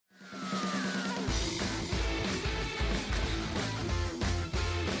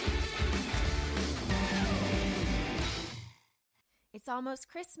almost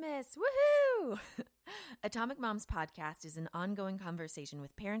Christmas. Woohoo! Atomic Moms Podcast is an ongoing conversation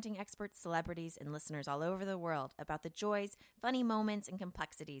with parenting experts, celebrities, and listeners all over the world about the joys, funny moments, and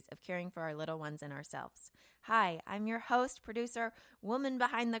complexities of caring for our little ones and ourselves. Hi, I'm your host, producer, woman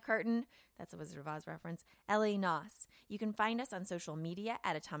behind the curtain, that's a Wizard of Oz reference, Ellie Noss. You can find us on social media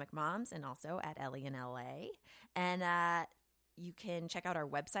at Atomic Moms and also at Ellie in LA. And you can check out our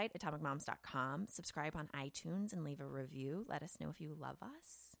website, atomicmoms.com, subscribe on iTunes, and leave a review. Let us know if you love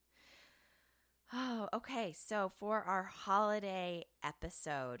us. Oh, okay. So for our holiday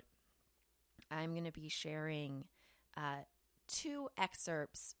episode, I'm going to be sharing two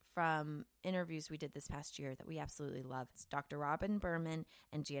excerpts from interviews we did this past year that we absolutely love. It's Dr. Robin Berman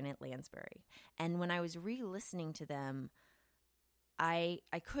and Janet Lansbury. And when I was re-listening to them, I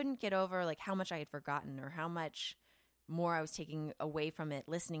couldn't get over like how much I had forgotten or how much more I was taking away from it,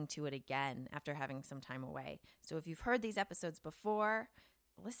 listening to it again after having some time away. So if you've heard these episodes before,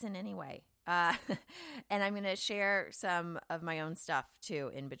 listen anyway. And I'm going to share some of my own stuff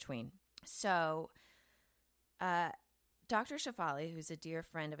too in between. So Dr. Shefali, who's a dear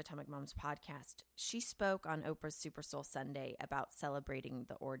friend of Atomic Moms Podcast, she spoke on Oprah's Super Soul Sunday about celebrating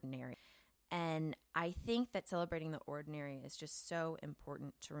the ordinary. And I think that celebrating the ordinary is just so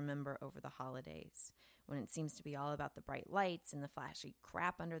important to remember over the holidays when it seems to be all about the bright lights and the flashy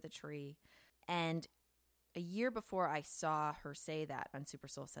crap under the tree. And a year before I saw her say that on Super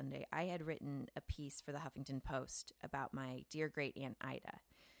Soul Sunday, I had written a piece for the Huffington Post about my dear great aunt Ida.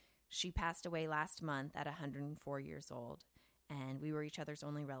 She passed away last month at 104 years old, and we were each other's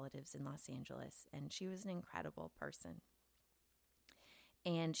only relatives in Los Angeles, and she was an incredible person.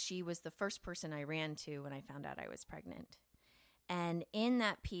 And she was the first person I ran to when I found out I was pregnant. And in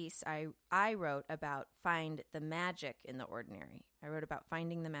that piece, I wrote about find the magic in the ordinary. I wrote about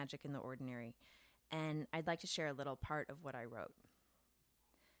finding the magic in the ordinary. And I'd like to share a little part of what I wrote.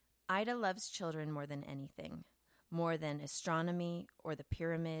 Ida loves children more than anything, more than astronomy or the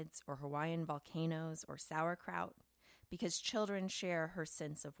pyramids or Hawaiian volcanoes or sauerkraut, because children share her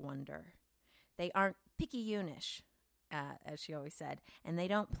sense of wonder. They aren't picayunish, as she always said, and they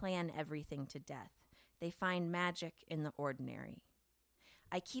don't plan everything to death. They find magic in the ordinary.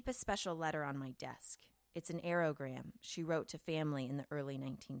 I keep a special letter on my desk. It's an aerogram she wrote to family in the early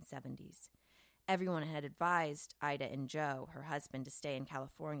 1970s. Everyone had advised Ida and Joe, her husband, to stay in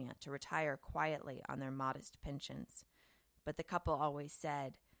California to retire quietly on their modest pensions. But the couple always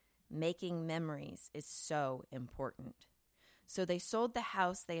said, making memories is so important. So they sold the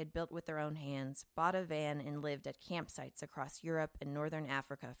house they had built with their own hands, bought a van, and lived at campsites across Europe and northern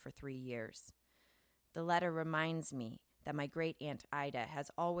Africa for 3 years. The letter reminds me that my great-aunt Ida has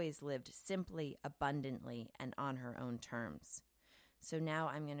always lived simply, abundantly, and on her own terms. So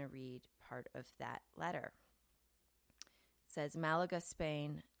now I'm going to read part of that letter. It says, Malaga,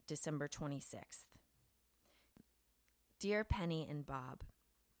 Spain, December 26th. Dear Penny and Bob,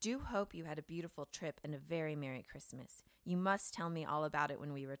 do hope you had a beautiful trip and a very Merry Christmas. You must tell me all about it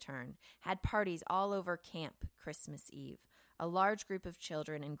when we return. Had parties all over camp Christmas Eve. A large group of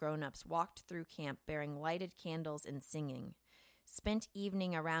children and grown-ups walked through camp bearing lighted candles and singing. Spent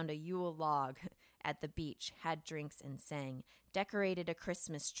evening around a Yule log at the beach, had drinks and sang. Decorated a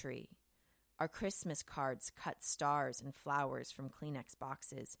Christmas tree. Our Christmas cards cut stars and flowers from Kleenex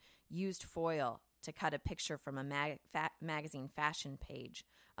boxes. Used foil to cut a picture from a magazine fashion page,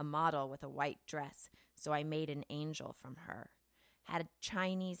 a model with a white dress, so I made an angel from her. Had a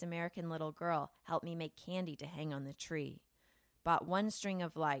Chinese-American little girl help me make candy to hang on the tree. Bought one string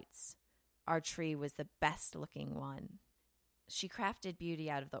of lights. Our tree was the best-looking one. She crafted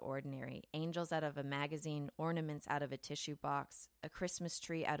beauty out of the ordinary, angels out of a magazine, ornaments out of a tissue box, a Christmas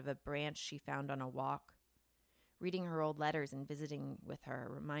tree out of a branch she found on a walk. Reading her old letters and visiting with her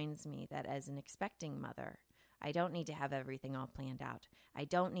reminds me that as an expecting mother, I don't need to have everything all planned out. I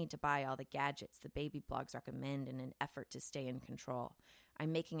don't need to buy all the gadgets the baby blogs recommend in an effort to stay in control.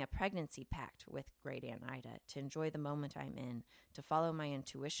 I'm making a pregnancy pact with Great Aunt Ida to enjoy the moment I'm in, to follow my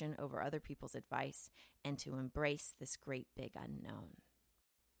intuition over other people's advice, and to embrace this great big unknown.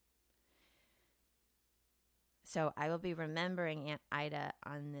 So I will be remembering Aunt Ida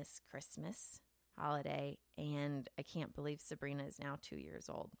on this Christmas holiday, and I can't believe Sabrina is now 2 years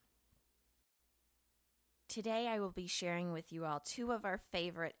old. Today I will be sharing with you all two of our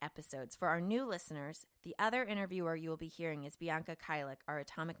favorite episodes. For our new listeners, the other interviewer you will be hearing is Bianca Keilik, our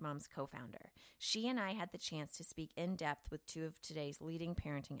Atomic Moms co-founder. She and I had the chance to speak in depth with two of today's leading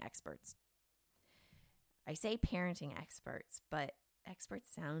parenting experts. I say parenting experts, but Expert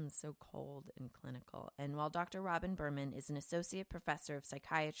sounds so cold and clinical. And while Dr. Robin Berman is an associate professor of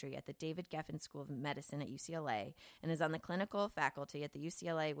psychiatry at the David Geffen School of Medicine at UCLA and is on the clinical faculty at the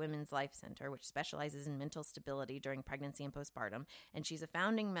UCLA Women's Life Center, which specializes in mental stability during pregnancy and postpartum, and she's a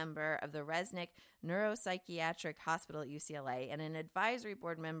founding member of the Resnick Neuropsychiatric Hospital at UCLA and an advisory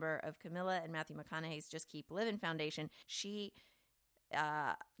board member of Camilla and Matthew McConaughey's Just Keep Living Foundation, she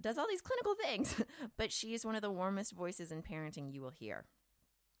does all these clinical things, but she is one of the warmest voices in parenting you will hear.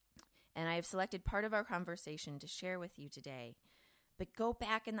 And I have selected part of our conversation to share with you today. But go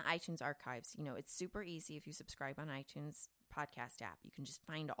back in the iTunes archives. You know, it's super easy if you subscribe on iTunes podcast app. You can just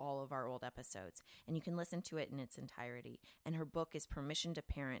find all of our old episodes and you can listen to it in its entirety. And her book is Permission to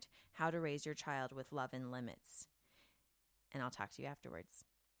Parent: How to Raise Your Child with Love and Limits. And I'll talk to you afterwards.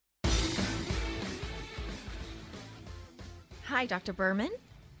 Hi, Dr. Berman.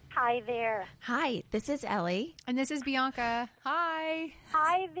 Hi there. Hi, this is Ellie. And this is Bianca. Hi.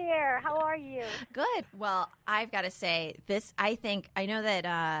 Hi there. How are you? Good. Well, I've got to say this. I know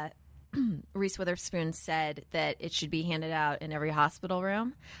that Reese Witherspoon said that it should be handed out in every hospital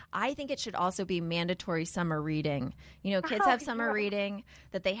room. I think it should also be mandatory summer reading. You know, kids have summer reading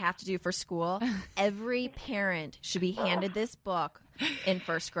that they have to do for school. Every parent should be handed this book in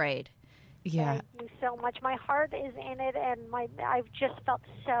first grade. Yeah. Thank you so much. My heart is in it, and I've just felt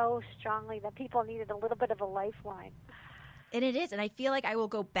so strongly that people needed a little bit of a lifeline. And it is, and I feel like I will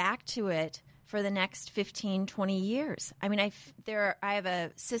go back to it for the next 15, 20 years. I mean, I have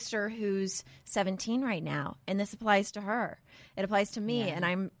a sister who's 17 right now, and this applies to her. It applies to me, and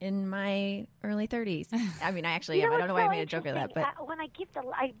I'm in my early 30s. I mean, I actually am. I don't know why I made a joke of that. But when I give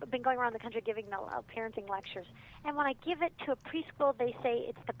I've been going around the country giving the parenting lectures, and when I give it to a preschool, they say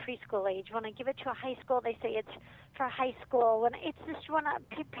it's the preschool age. When I give it to a high school, they say it's for high school. When it's just when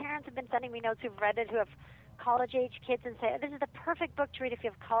parents have been sending me notes who've read it, who have college-age kids, and say, this is the perfect book to read if you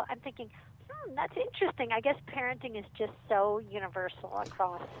have college. I'm thinking, that's interesting. I guess parenting is just so universal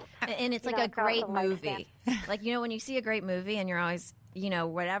across. And it's like a great movie. Like, you know, when you see a great movie and you're always, you know,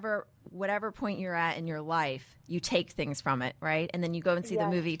 whatever point you're at in your life, you take things from it, right? And then you go and see the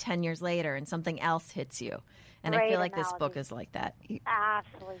movie 10 years later and something else hits you. And I feel like this book is like that.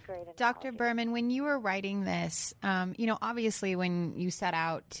 Absolutely great analogy. Dr. Berman, when you were writing this, you know, obviously when you set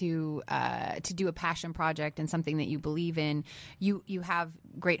out to do a passion project and something that you believe in, you have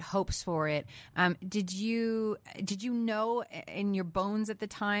great hopes for it. Did you know in your bones at the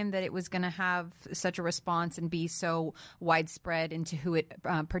time that it was going to have such a response and be so widespread into who it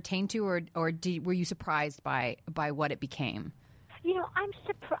pertained to, or were you surprised by what it became? You know, I'm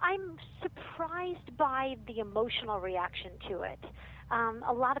surprised by the emotional reaction to it.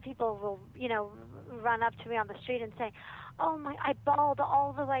 A lot of people will, you know, run up to me on the street and say, "Oh I bawled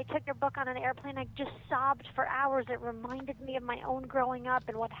all the way. I took your book on an airplane. I just sobbed for hours. It reminded me of my own growing up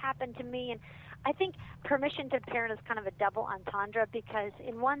and what happened to me." And I think Permission to Parent is kind of a double entendre because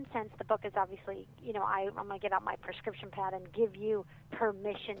in one sense the book is obviously, you know, I'm going to get out my prescription pad and give you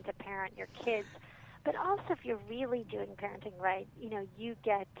permission to parent your kids. But also, if you're really doing parenting right, you know, you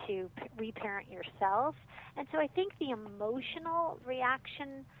get to reparent yourself. And so I think the emotional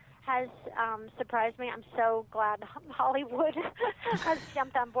reaction has surprised me. I'm so glad Hollywood has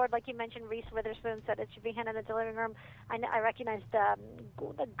jumped on board. Like you mentioned, Reese Witherspoon said it should be handed in the living room. I recognized the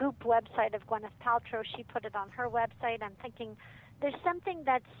Goop website of Gwyneth Paltrow. She put it on her website. I'm thinking there's something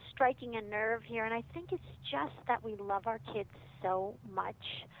that's striking a nerve here, and I think it's just that we love our kids so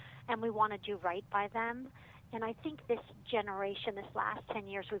much and we want to do right by them. And I think this generation, this last 10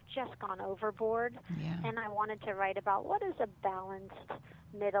 years, we've just gone overboard. Yeah. And I wanted to write about what is a balanced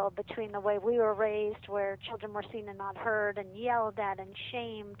middle between the way we were raised, where children were seen and not heard and yelled at and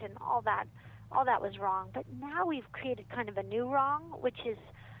shamed and all that was wrong. But now we've created kind of a new wrong, which is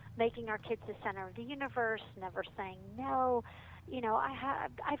making our kids the center of the universe, never saying no. You know, I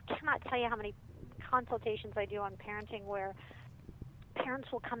cannot tell you how many consultations I do on parenting where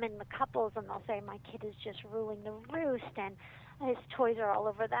parents will come in the couples and they'll say, my kid is just ruling the roost and his toys are all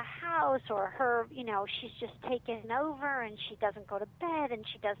over the house, or her, you know, she's just taken over and she doesn't go to bed and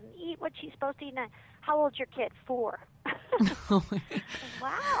she doesn't eat what she's supposed to eat. And how old's your kid? 4.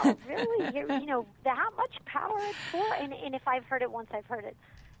 Wow, really? You know, that much power at 4? And if I've heard it once, I've heard it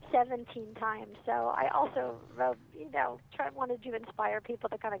 17 times. So I also wrote, you know, wanted to inspire people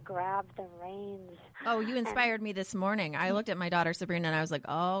to kind of grab the reins. Oh, you inspired me this morning. I looked at my daughter Sabrina and I was like,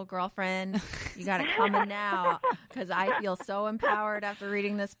 "Oh, girlfriend, you got it coming now," because I feel so empowered after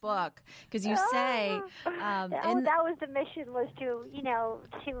reading this book. Because you say, that was the mission, was to, you know,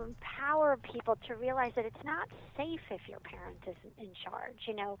 to empower people to realize that it's not safe if your parent isn't in charge.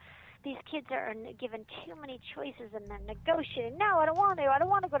 You know, these kids are given too many choices and they're negotiating. No, I don't want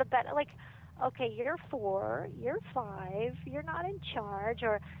to go to bed. Like, okay, you're 4, you're 5, you're not in charge,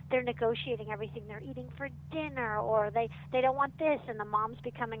 or they're negotiating everything they're eating for dinner, or they don't want this, and the mom's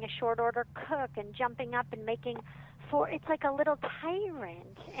becoming a short order cook and jumping up and making it's like a little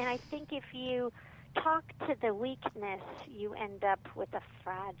tyrant. And I think if you talk to the weakness, you end up with a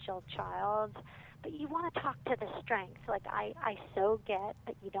fragile child. But you want to talk to the strength. Like, I so get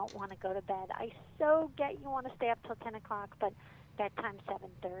that you don't want to go to bed. I so get you want to stay up till 10 o'clock, but bedtime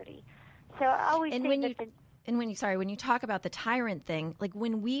 7:30. So I always think when you talk about the tyrant thing, like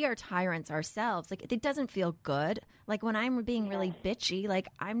when we are tyrants ourselves, like it doesn't feel good. Like when I'm being really bitchy, like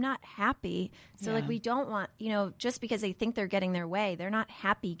I'm not happy. So like we don't want, just because they think they're getting their way, they're not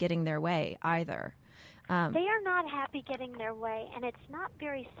happy getting their way either. They are not happy getting their way, and it's not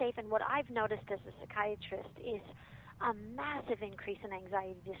very safe. And what I've noticed as a psychiatrist is a massive increase in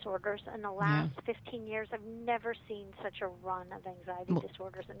anxiety disorders. In the last 15 years, I've never seen such a run of anxiety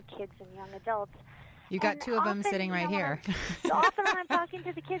disorders in kids and young adults. You got two of them sitting right here. Often when I'm talking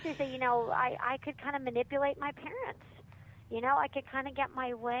to the kids, they say, I could kind of manipulate my parents. I could kind of get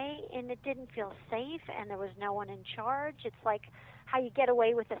my way, and it didn't feel safe, and there was no one in charge. It's like how you get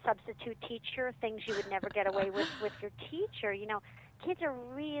away with a substitute teacher, things you would never get away with your teacher. Kids are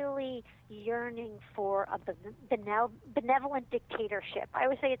really yearning for a benevolent dictatorship. I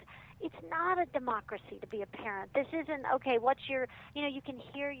always say it's not a democracy to be a parent. This isn't, okay, what's your, you can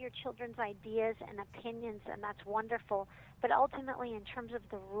hear your children's ideas and opinions, and that's wonderful. But ultimately, in terms of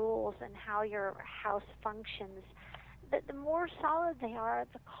the rules and how your house functions, the more solid they are,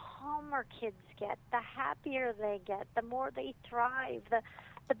 the calmer kids get, the happier they get, the more they thrive,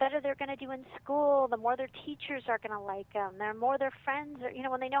 the better they're going to do in school, the more their teachers are going to like them, the more their friends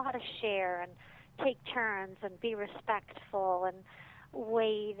are, when they know how to share and take turns and be respectful and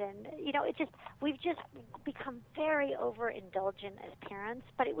wait. And, we've just become very overindulgent as parents,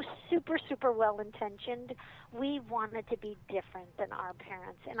 but it was super, super well-intentioned. We wanted to be different than our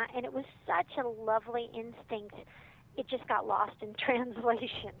parents, and it was such a lovely instinct. It just got lost in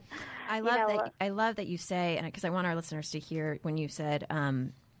translation. I love that you say, and because I want our listeners to hear when you said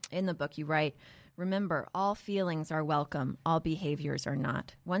in the book you write, remember, all feelings are welcome, all behaviors are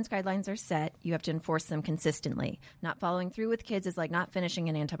not. Once guidelines are set, you have to enforce them consistently. Not following through with kids is like not finishing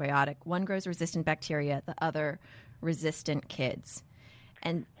an antibiotic. One grows resistant bacteria, the other resistant kids.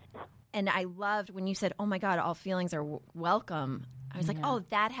 And I loved when you said, oh my God, all feelings are welcome. I was like, oh,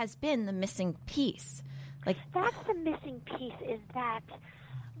 that has been the missing piece. Like that's the missing piece, is that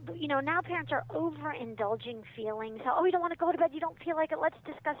now parents are overindulging feelings. Oh, you don't want to go to bed, you don't feel like it, let's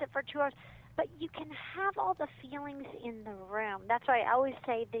discuss it for 2 hours. But you can have all the feelings in the room. That's why I always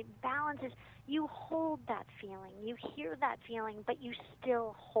say the balance is you hold that feeling, you hear that feeling, but you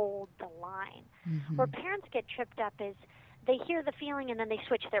still hold the line. Mm-hmm. Where parents get tripped up is they hear the feeling and then they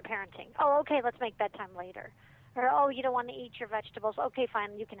switch their parenting. Oh, okay, let's make bedtime later. Or, oh, you don't want to eat your vegetables. Okay,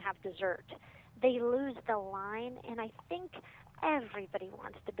 fine, you can have dessert. They lose the line, and I think everybody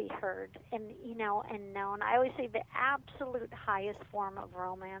wants to be heard and known. I always say the absolute highest form of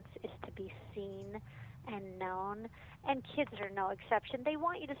romance is to be seen and known, and kids are no exception. They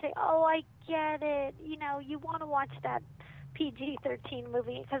want you to say, oh, I get it. You want to watch that PG-13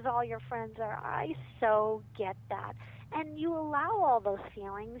 movie because all your friends are. I so get that. And you allow all those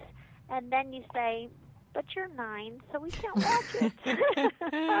feelings, and then you say, but you're 9, so we can't watch it.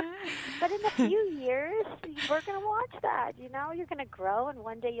 But in a few years, we're going to watch that. You're going to grow, and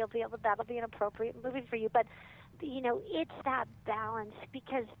one day that'll be an appropriate movie for you. But, it's that balance,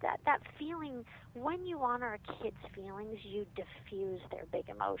 because that feeling, when you honor a kid's feelings, you diffuse their big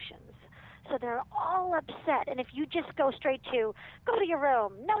emotions. So they're all upset, and if you just go straight to, go to your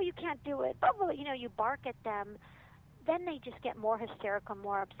room, no, you can't do it, blah, blah, you bark at them, then they just get more hysterical,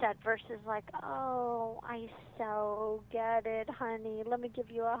 more upset, versus like, oh, I so get it, honey. Let me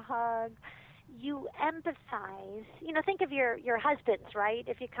give you a hug. You empathize. Think of your husbands, right?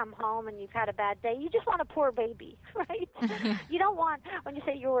 If you come home and you've had a bad day, you just want a poor baby, right? You don't want, when you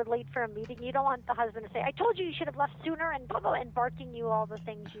say you were late for a meeting, you don't want the husband to say, I told you should have left sooner, and blah, blah, and barking you all the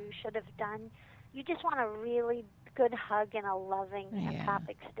things you should have done. You just want a really good hug and a loving,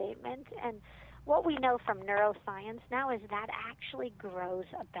 empathic statement. And what we know from neuroscience now is that actually grows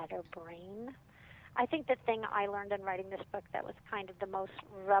a better brain. I think the thing I learned in writing this book that was kind of the most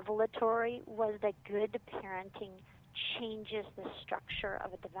revelatory was that good parenting changes the structure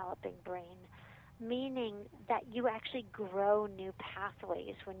of a developing brain, meaning that you actually grow new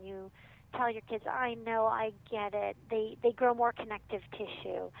pathways when you tell your kids, I know, I get it. They grow more connective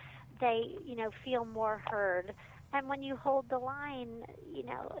tissue. They, feel more heard. And when you hold the line,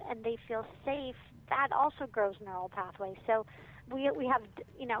 and they feel safe, that also grows neural pathways. So we have,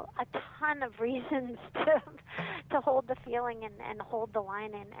 a ton of reasons to hold the feeling and hold the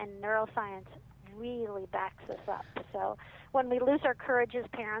line, and neuroscience really backs us up. So when we lose our courage as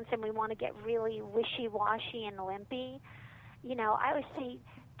parents and we want to get really wishy-washy and limpy, I always say,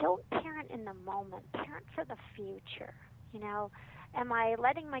 don't parent in the moment, parent for the future. Am I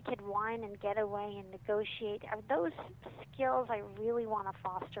letting my kid whine and get away and negotiate? Are those skills I really want to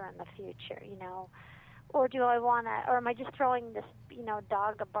foster in the future, Or do I want to, or am I just throwing this,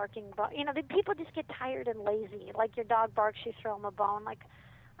 dog a barking bone? The people just get tired and lazy. Like your dog barks, you throw him a bone. Like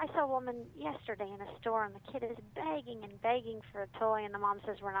I saw a woman yesterday in a store, and the kid is begging and begging for a toy, and the mom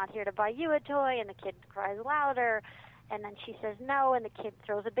says, we're not here to buy you a toy, and the kid cries louder, and then she says no, and the kid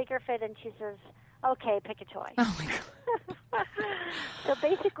throws a bigger fit, and she says, okay, pick a toy. Oh my God. So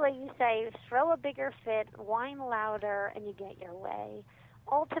basically you say, throw a bigger fit, whine louder, and you get your way.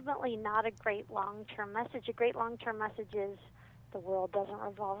 Ultimately not a great long-term message. A great long-term message is the world doesn't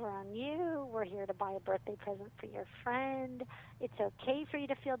revolve around you. We're here to buy a birthday present for your friend. It's okay for you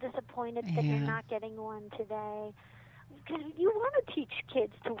to feel disappointed that you're not getting one today. Because you want to teach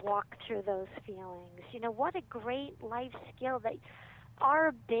kids to walk through those feelings. What a great life skill that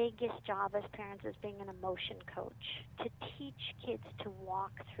our biggest job as parents is being an emotion coach, to teach kids to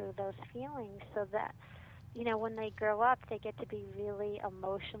walk through those feelings so that, when they grow up, they get to be really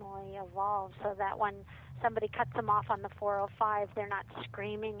emotionally evolved, so that when somebody cuts them off on the 405, they're not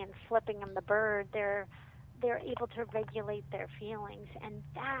screaming and flipping them the bird. They're able to regulate their feelings. And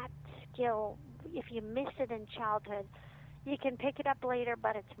that skill, if you miss it in childhood, you can pick it up later,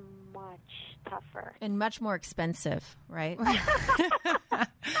 but it's much tougher. And much more expensive, right?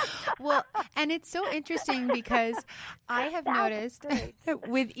 Well, and it's so interesting because I have noticed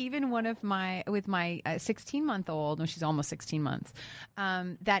with even with my 16-month-old, no, she's almost 16 months,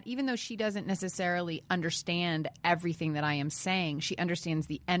 that even though she doesn't necessarily understand everything that I am saying, she understands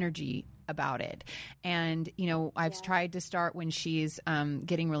the energy about it. And, I've tried to start when she's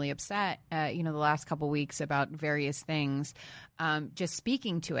getting really upset, the last couple weeks about various things, just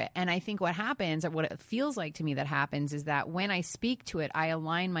speaking to it. And I think what happens, or what it feels like to me that happens, is that when I speak to it, I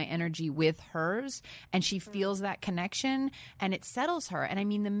align my energy with hers, and she feels that connection, and it settles her. And I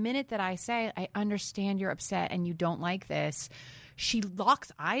mean, the minute that I say, I understand you're upset and you don't like this, she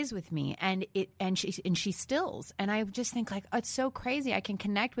locks eyes with me, and she stills. And I just think, like, it's so crazy. I can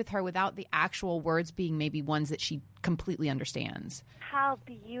connect with her without the actual words being maybe ones that she completely understands. How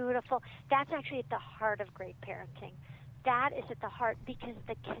beautiful. That's actually at the heart of great parenting. That is at the heart, because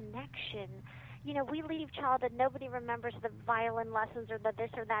the connection, we leave childhood, nobody remembers the violin lessons or the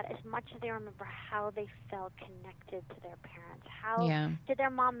this or that as much as they remember how they felt connected to their parents. How did their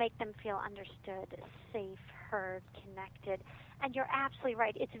mom make them feel understood, safe, heard, connected? And you're absolutely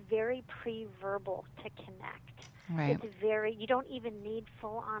right. It's very pre-verbal to connect. Right. It's you don't even need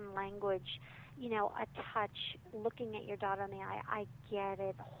full-on language, a touch, looking at your daughter in the eye. I get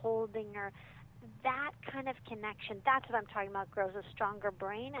it, holding her. That kind of connection, that's what I'm talking about, grows a stronger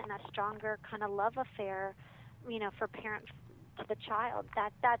brain and a stronger kind of love affair, for parent to the child.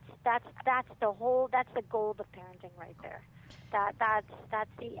 That's the gold of parenting right there. That's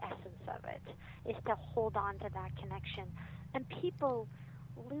the essence of it, is to hold on to that connection. And people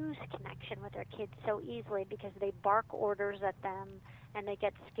lose connection with their kids so easily because they bark orders at them and they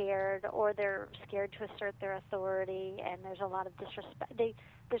get scared, or they're scared to assert their authority, and there's a lot of disrespect.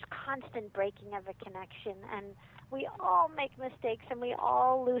 There's constant breaking of a connection, and we all make mistakes, and we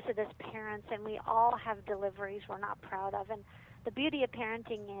all lose it as parents, and we all have deliveries we're not proud of. And the beauty of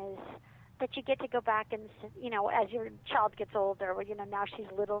parenting is that you get to go back and, as your child gets older, now she's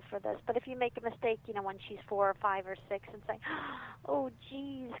little for this. But if you make a mistake, when she's 4 or 5 or 6, and say, oh,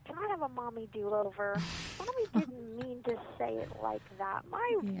 geez, can I have a mommy do-over? Mommy didn't mean to say it like that.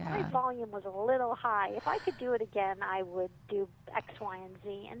 My volume was a little high. If I could do it again, I would do X, Y, and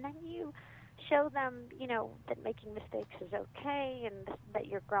Z. And then you show them, that making mistakes is okay, and that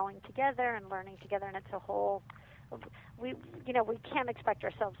you're growing together and learning together, and it's a whole... We can't expect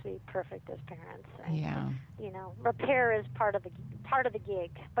ourselves to be perfect as parents. And, repair is part of the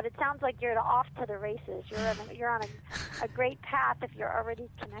gig. But it sounds like you're off to the races. You're on a great path if you're already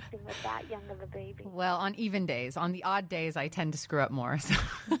connecting with that young of a baby. Well, on even days, on the odd days, I tend to screw up more. So.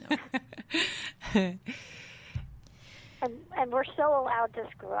 And we're so allowed to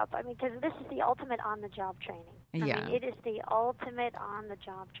screw up. I mean, because this is the ultimate on-the-job training. I mean, it is the ultimate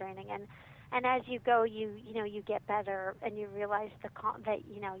on-the-job training. And as you go, you get better, and you realize that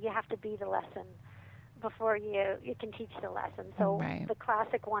you have to be the lesson before you can teach the lesson. So the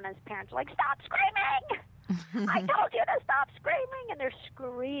classic one is parents are like, stop screaming. I told you to stop screaming, and they're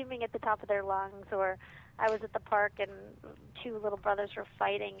screaming at the top of their lungs. Or I was at the park, and two little brothers were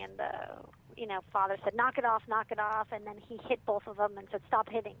fighting, and the father said, knock it off, and then he hit both of them and said, stop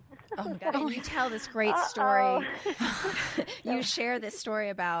hitting. Oh, my God. And you tell this great story. You share this story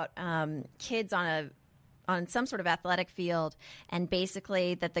about kids on some sort of athletic field, and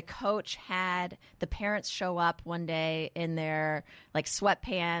basically that the coach had the parents show up one day in their like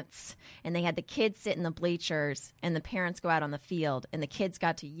sweatpants, and they had the kids sit in the bleachers and the parents go out on the field, and the kids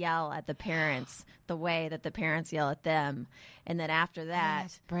got to yell at the parents the way that the parents yell at them. And then after that,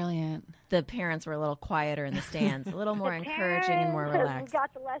 that's brilliant. The parents were a little quieter in the stands, a little more encouraging and more relaxed.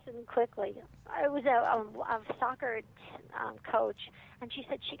 Got the lesson quickly. I was a soccer coach, and she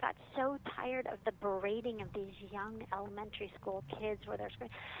said she got so tired of the berating of these young elementary school kids where they're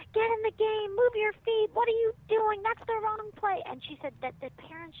screaming, get in the game, move your feet, what are you doing, that's the wrong play. And she said that the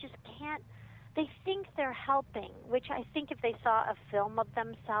parents just can't, they think they're helping, which I think if they saw a film of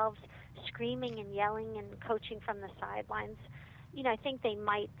themselves screaming and yelling and coaching from the sidelines, I think they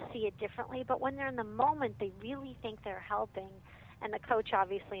might see it differently. But when they're in the moment, they really think they're helping. And the coach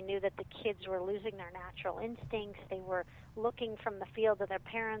obviously knew that the kids were losing their natural instincts. They were looking from the field to their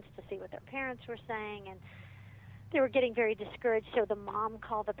parents to see what their parents were saying, and they were getting very discouraged. So the mom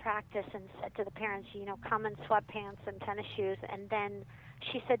called the practice and said to the parents, come in sweatpants and tennis shoes. And then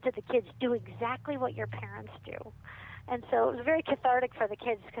she said to the kids, do exactly what your parents do. And so it was very cathartic for the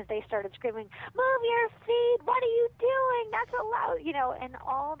kids because they started screaming, move your feet, what are you doing? That's allowed, and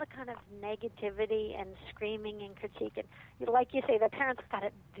all the kind of negativity and screaming and critique. And like you say, the parents got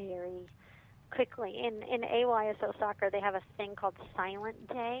it very quickly. In AYSO soccer, they have a thing called Silent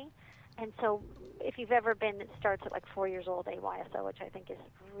Day. And so if you've ever been, it starts at like 4 years old, AYSO, which I think is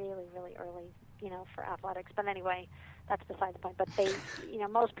really, really early, for athletics. But anyway, that's beside the point. But they,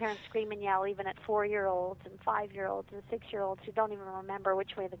 most parents scream and yell even at 4-year-olds and 5-year-olds and 6-year-olds who don't even remember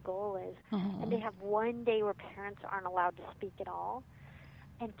which way the goal is. Mm-hmm. And they have one day where parents aren't allowed to speak at all,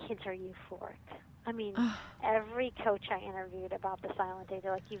 and kids are euphoric. I mean, every coach I interviewed about the Silent Day,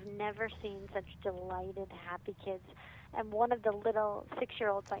 they're like, you've never seen such delighted, happy kids. And one of the little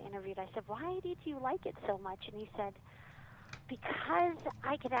 6-year-olds I interviewed, I said, why did you like it so much? And he said, because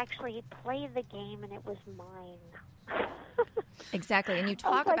I could actually play the game and it was mine. Exactly. And you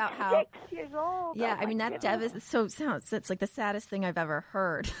talk like about how 6 years old. Yeah, I mean that it's like the saddest thing I've ever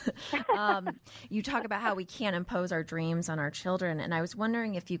heard. You talk about how we can't impose our dreams on our children, and I was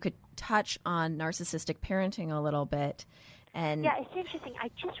wondering if you could touch on narcissistic parenting a little bit. And yeah, it's interesting. I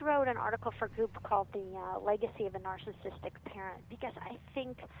just wrote an article for a group called The Legacy of a Narcissistic Parent, because I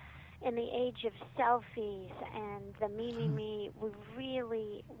think in the age of selfies and the me, we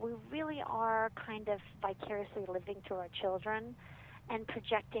really are kind of vicariously living through our children and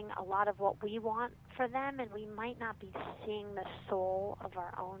projecting a lot of what we want for them, and we might not be seeing the soul of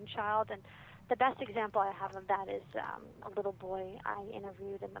our own child. And the best example I have of that is a little boy I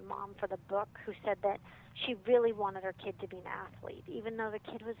interviewed and the mom for the book who said that she really wanted her kid to be an athlete, even though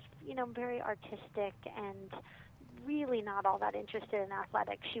the kid was, very artistic and really not all that interested in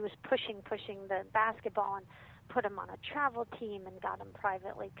athletics. She was pushing the basketball and put him on a travel team and got him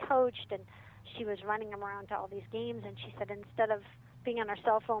privately coached, and she was running him around to all these games. And she said instead of being on her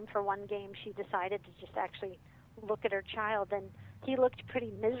cell phone for one game, she decided to just actually look at her child, and he looked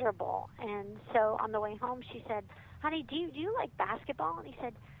pretty miserable. And so on the way home, she said, honey, do you like basketball? And he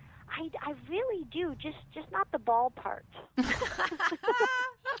said, I really do, just not the ball part. Not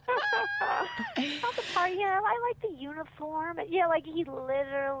the part, I like the uniform. Yeah, like he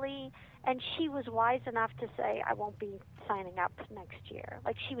literally, and she was wise enough to say, I won't be signing up next year.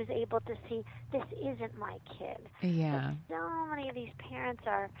 Like she was able to see, this isn't my kid. Yeah. But so many of these parents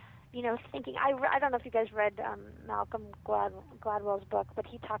are, thinking, I don't know if you guys read Malcolm Gladwell's book, but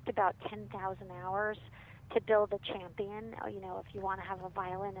he talked about 10,000 hours to build a champion. If you want to have a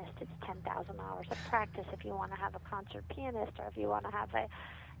violinist, it's 10,000 hours of practice. If you want to have a concert pianist, or if you want to have a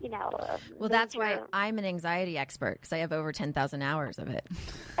well, that's why I'm an anxiety expert, because I have over 10,000 hours of it.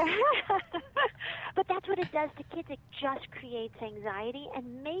 But that's what it does to kids. It just creates anxiety.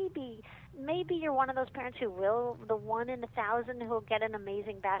 And maybe you're one of those parents who will, the 1 in 1,000 who will get an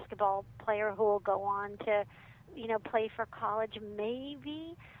amazing basketball player who will go on to, play for college.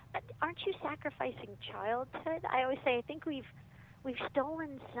 Maybe. But aren't you sacrificing childhood? I always say I think we've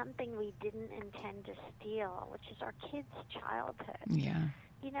stolen something we didn't intend to steal, which is our kids' childhood. Yeah.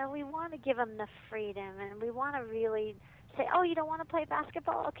 We want to give them the freedom, and we want to really say, oh, you don't want to play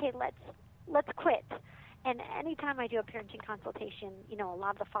basketball? Okay, let's quit. And anytime I do a parenting consultation, a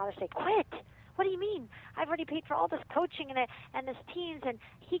lot of the fathers say, quit? What do you mean? I've already paid for all this coaching and this teams, and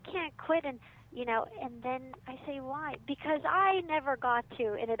he can't quit. And And then I say, why? Because I never got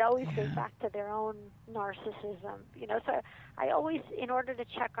to, and it always goes back to their own narcissism, so I always, in order to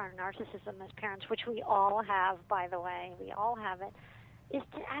check our narcissism as parents, which we all have, by the way, we all have it, is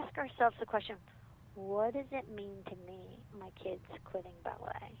to ask ourselves the question, what does it mean to me, my kid's quitting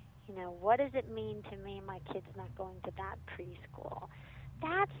ballet? What does it mean to me, my kid's not going to that preschool?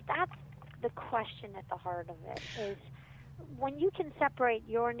 That's the question at the heart of it, is when you can separate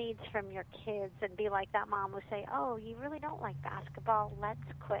your needs from your kids and be like that mom who say, oh, you really don't like basketball, let's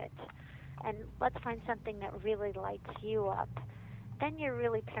quit, and let's find something that really lights you up, then you're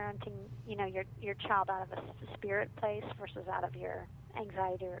really parenting, your child out of a spirit place versus out of your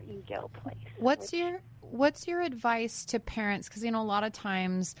anxiety or ego place. What's your advice to parents? Because, a lot of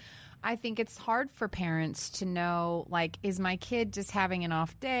times I think it's hard for parents to know, like, is my kid just having an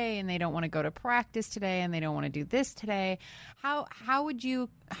off day and they don't want to go to practice today and they don't want to do this today? How would you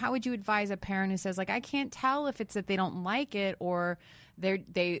advise a parent who says, like, I can't tell if it's that they don't like it or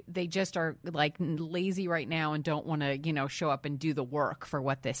they just are like lazy right now and don't want to, show up and do the work for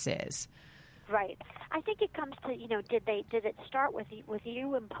what this is? Right. I think it comes to, did it start with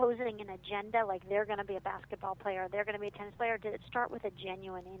you imposing an agenda, like they're going to be a basketball player, or they're going to be a tennis player, or did it start with a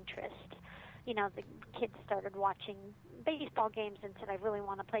genuine interest? The kids started watching baseball games and said, I really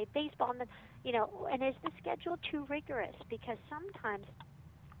want to play baseball. And then, and is the schedule too rigorous? Because sometimes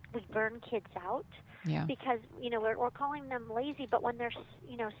we burn kids out because, we're calling them lazy, but when they're,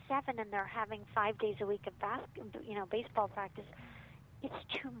 7 and they're having 5 days a week of baseball practice,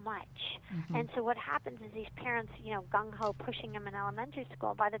 it's too much. Mm-hmm. And so what happens is these parents, gung-ho pushing them in elementary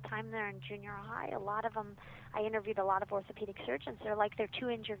school, by the time they're in junior high, a lot of them, I interviewed a lot of orthopedic surgeons, they're like they're too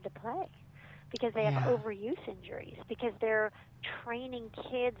injured to play because they have overuse injuries, because they're training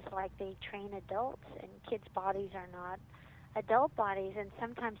kids like they train adults, and kids' bodies are not adult bodies, and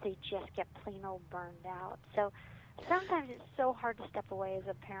sometimes they just get plain old burned out. So sometimes it's so hard to step away as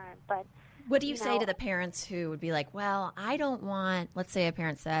a parent, but what do you say to the parents who would be like, well, I don't want, let's say a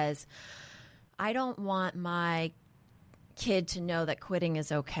parent says, I don't want my kid to know that quitting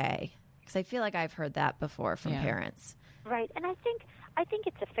is okay? Because I feel like I've heard that before from parents. Right. And I think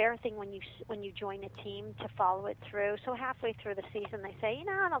it's a fair thing when you join a team to follow it through. So halfway through the season they say,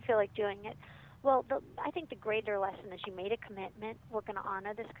 I don't feel like doing it. Well, I think the greater lesson is you made a commitment. We're going to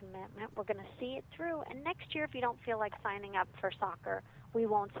honor this commitment. We're going to see it through. And next year, if you don't feel like signing up for soccer, we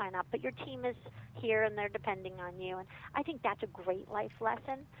won't sign up. But your team is here, and they're depending on you. And I think that's a great life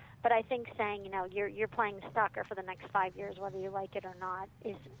lesson. But I think saying, you're playing soccer for the next 5 years, whether you like it or not,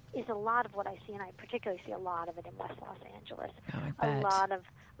 is a lot of what I see. And I particularly see a lot of it in West Los Angeles. Oh, I bet. A lot of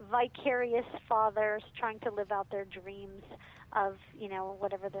vicarious fathers trying to live out their dreams of,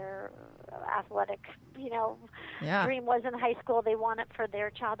 whatever their athletic, dream was in high school. They want it for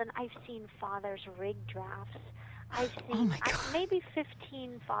their child. And I've seen fathers rig drafts. I've seen maybe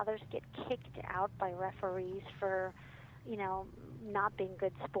 15 fathers get kicked out by referees for, not being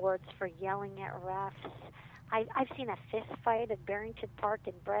good sports, for yelling at refs. I've seen a fist fight at Barrington Park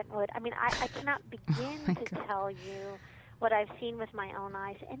in Brentwood. I mean, I cannot begin to tell you what I've seen with my own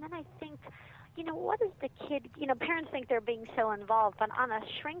eyes. And then I think, what is the kid, parents think they're being so involved, but on a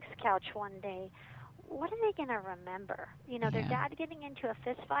shrink's couch one day, what are they going to remember? Their dad getting into a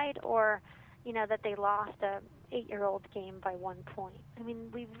fist fight, or, that they lost a 8-year-old game by 1 point. I mean,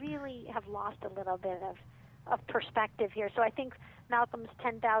 we really have lost a little bit of perspective here. So I think Malcolm's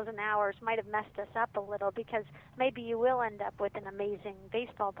 10,000 hours might have messed us up a little, because maybe you will end up with an amazing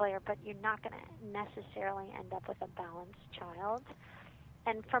baseball player, but you're not going to necessarily end up with a balanced child.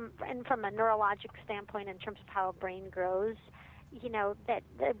 And from a neurologic standpoint, in terms of how a brain grows, that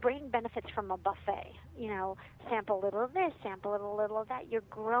the brain benefits from a buffet. Sample a little of this, sample a little of that. You're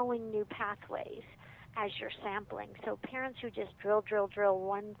growing new pathways as you're sampling. So parents who just drill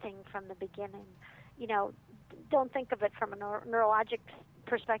one thing from the beginning, don't think of it from a neurologic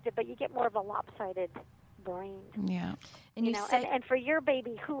perspective, but you get more of a lopsided brain. Yeah. And and for your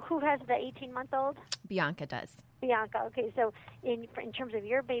baby, who has the 18-month-old? Bianca does. Bianca, okay, so in terms of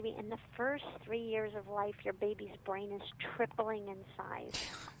your baby, in the first 3 years of life, your baby's brain is tripling in size.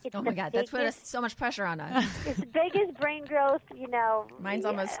 It's oh my God, that's put so much pressure on us. It's the biggest brain growth, Mine's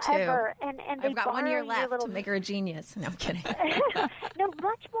almost 2. Ever. And I've got 1 year left to make her a genius. No, I'm kidding. No,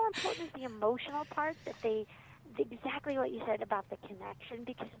 much more important is the emotional part, that exactly what you said about the connection,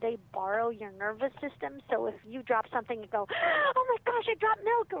 because they borrow your nervous system. So if you drop something and go, oh my gosh, I dropped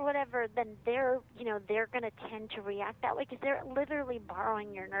milk or whatever, then they're going to tend to react that way, because they're literally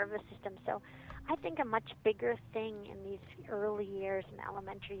borrowing your nervous system. So I think a much bigger thing in these early years and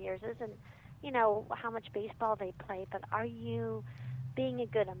elementary years isn't, how much baseball they play, but are you being a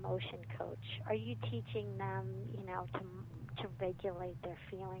good emotion coach? Are you teaching them, to regulate their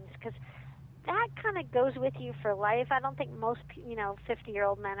feelings? Because that kind of goes with you for life. I don't think most,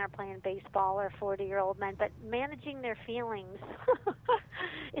 50-year-old men are playing baseball or 40-year-old men, but managing their feelings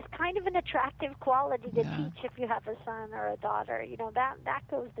is kind of an attractive quality to teach if you have a son or a daughter. That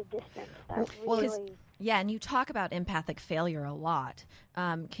goes the distance. That really... Yeah, and you talk about empathic failure a lot.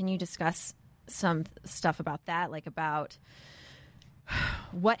 Can you discuss some stuff about that, like about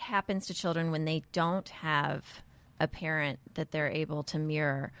what happens to children when they don't have a parent that they're able to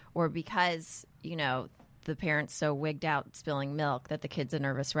mirror, or because, the parent's so wigged out spilling milk that the kid's a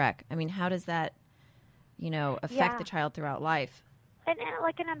nervous wreck? I mean, how does that, affect the child throughout life? And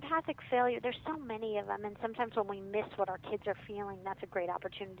like an empathic failure, there's so many of them, and sometimes when we miss what our kids are feeling, that's a great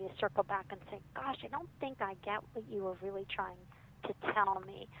opportunity to circle back and say, gosh, I don't think I get what you were really trying to tell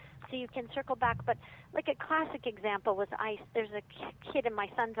me. So you can circle back. But like a classic example was there's a kid in my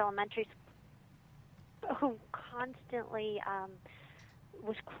son's elementary school who constantly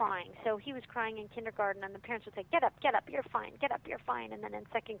was crying. So he was crying in kindergarten, and the parents would say, get up, you're fine, get up, you're fine. And then in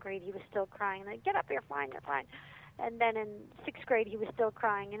second grade, he was still crying. And then, get up, you're fine. And then in sixth grade, he was still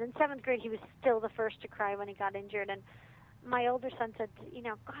crying. And in seventh grade, he was still the first to cry when he got injured. And my older son said,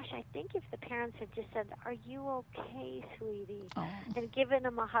 gosh, I think if the parents had just said, are you okay, sweetie? Oh. And given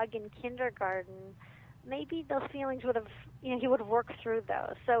him a hug in kindergarten, maybe those feelings would have, he would have worked through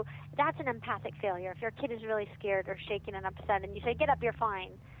those. So that's an empathic failure. If your kid is really scared or shaken and upset and you say, get up, you're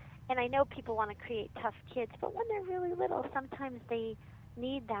fine. And I know people want to create tough kids, but when they're really little, sometimes they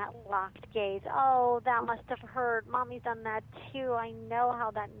need that locked gaze. Oh, that must have hurt. Mommy's done that too. I know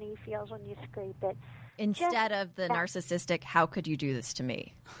how that knee feels when you scrape it. Instead of the narcissistic, how could you do this to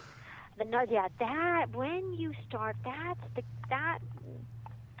me? That when you start, that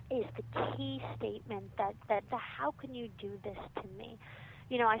is the key statement, that the how can you do this to me?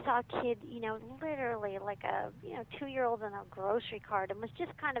 I saw a kid, literally like a 2-year-old in a grocery cart, and was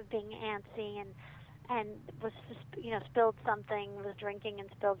just kind of being antsy and was spilled something, was drinking and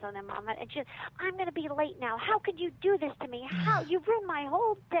spilled something. Mom, and she said, I'm going to be late now. How could you do this to me? How? You ruined my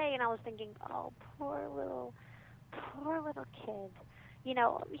whole day. And I was thinking, oh, poor little kid.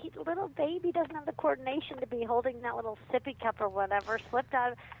 Little baby doesn't have the coordination to be holding that little sippy cup or whatever, slipped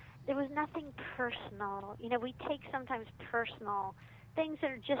out. There was nothing personal. We take sometimes personal things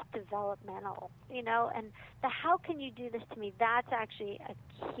that are just developmental, and the how can you do this to me, that's actually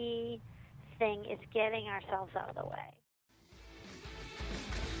a key thing, is getting ourselves out of the way.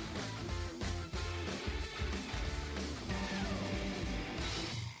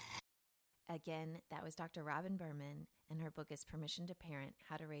 Again, that was Dr. Robin Berman, and her book is Permission to Parent: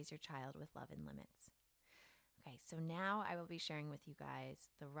 How to Raise Your Child with Love and Limits. Okay, so now I will be sharing with you guys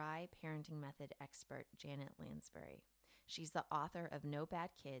the RIE parenting method expert, Janet Lansbury. She's the author of No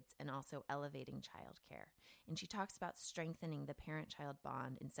Bad Kids and also Elevating Childcare. And she talks about strengthening the parent-child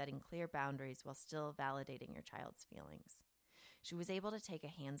bond and setting clear boundaries while still validating your child's feelings. She was able to take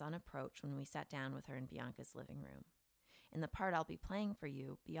a hands-on approach when we sat down with her in Bianca's living room. In the part I'll be playing for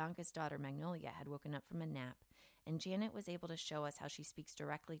you, Bianca's daughter Magnolia had woken up from a nap, and Janet was able to show us how she speaks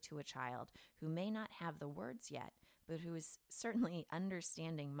directly to a child who may not have the words yet, but who is certainly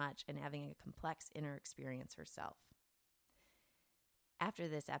understanding much and having a complex inner experience herself. After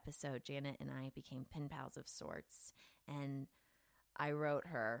this episode, Janet and I became pen pals of sorts, and I wrote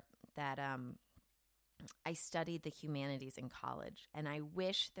her that I studied the humanities in college, and I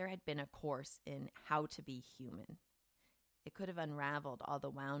wish there had been a course in how to be human. It could have unraveled all the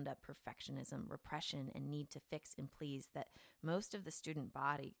wound-up perfectionism, repression, and need to fix and please that most of the student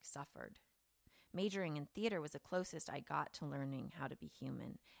body suffered. Majoring in theater was the closest I got to learning how to be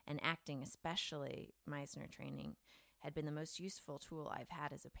human, and acting, especially Meisner training, had been the most useful tool I've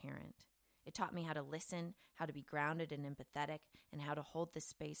had as a parent. It taught me how to listen, how to be grounded and empathetic, and how to hold the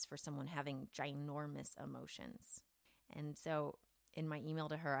space for someone having ginormous emotions. And so in my email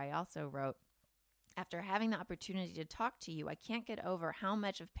to her, I also wrote, after having the opportunity to talk to you, I can't get over how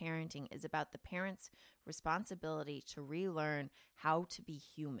much of parenting is about the parent's responsibility to relearn how to be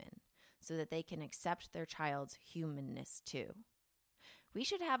human so that they can accept their child's humanness too. We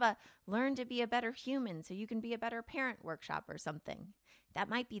should have a learn to be a better human so you can be a better parent workshop or something. That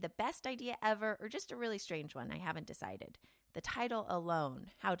might be the best idea ever or just a really strange one. I haven't decided. The title alone,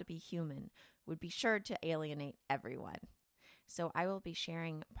 How to Be Human, would be sure to alienate everyone. So I will be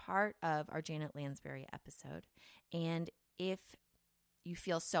sharing part of our Janet Lansbury episode. And if you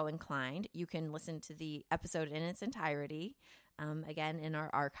feel so inclined, you can listen to the episode in its entirety, again, in our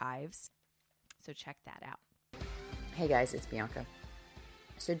archives. So check that out. Hey guys, it's Bianca.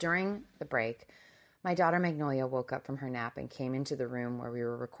 So during the break, my daughter Magnolia woke up from her nap and came into the room where we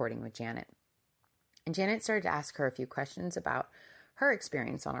were recording with Janet. And Janet started to ask her a few questions about her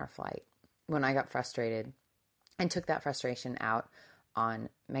experience on our flight when I got frustrated and took that frustration out on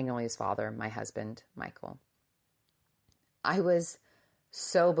Magnolia's father, my husband, Michael. I was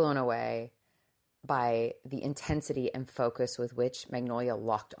so blown away by the intensity and focus with which Magnolia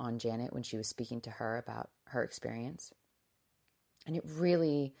locked on Janet when she was speaking to her about her experience. And it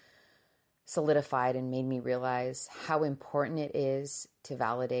really solidified and made me realize how important it is to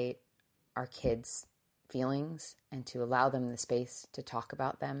validate our kids' feelings and to allow them the space to talk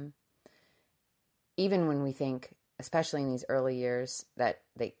about them. Even when we think, especially in these early years, that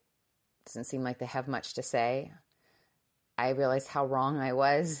they doesn't seem like they have much to say, I realized how wrong I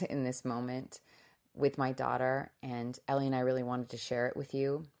was in this moment with my daughter, and Ellie and I really wanted to share it with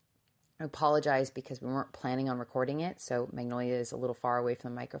you. I apologize because we weren't planning on recording it, so Magnolia is a little far away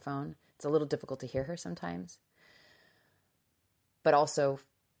from the microphone. It's a little difficult to hear her sometimes. But also,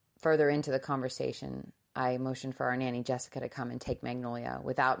 further into the conversation, I motioned for our nanny, Jessica, to come and take Magnolia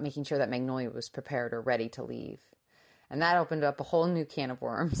without making sure that Magnolia was prepared or ready to leave. And that opened up a whole new can of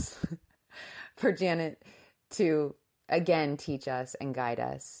worms for Janet to, again, teach us and guide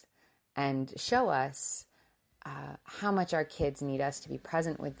us and show us how much our kids need us to be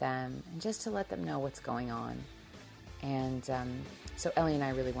present with them and just to let them know what's going on. And so Ellie and I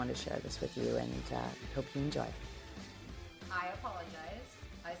really wanted to share this with you, and hope you enjoy. I apologize.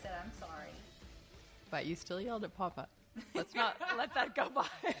 I said I'm sorry. But you still yelled at Papa. Let's not let that go by.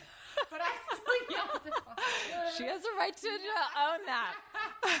 But I still yelled at Papa. She has a right to own that.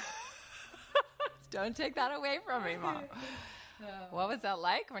 Don't take that away from me, Mom. No. What was that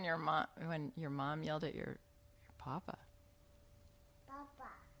like when your mom yelled at your Papa?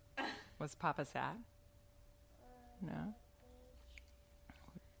 Papa. Was Papa sad? No?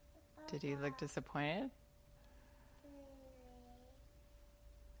 Did he look disappointed?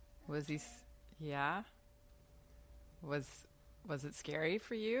 Was he... Yeah? Was it scary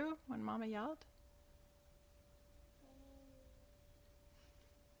for you when Mama yelled?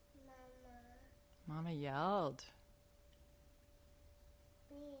 Mama yelled.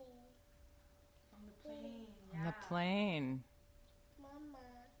 On the plane. On the plane.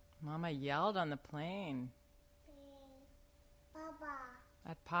 Mama yelled on the plane. Papa.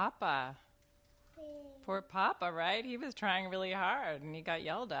 At Papa. Poor Papa, right? He was trying really hard and he got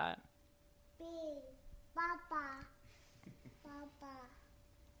yelled at. Papa. Papa.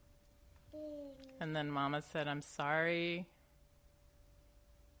 And then Mama said, I'm sorry.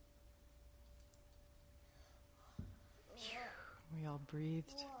 We all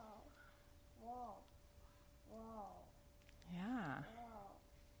breathed. Yeah.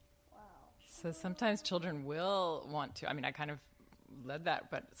 So sometimes children will want to, I kind of led that,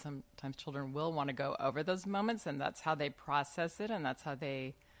 but sometimes children will want to go over those moments, and that's how they process it, and that's how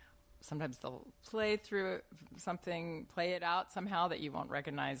sometimes they'll play through something, play it out somehow that you won't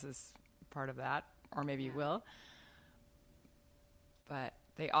recognize as part of that, or maybe you will. But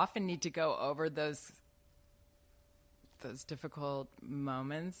they often need to go over those difficult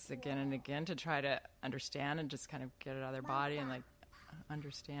moments again and again to try to understand and just kind of get it out of their body and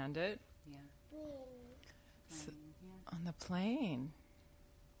understand it. Yeah. So, on the plane.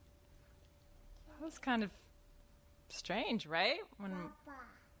 That was kind of strange, right? When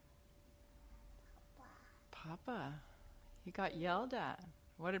Papa, you got yelled at.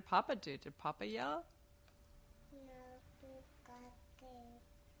 What did Papa do? Did Papa yell? No,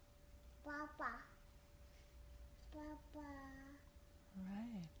 Papa. Papa.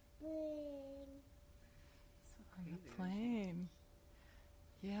 Right. On the plane.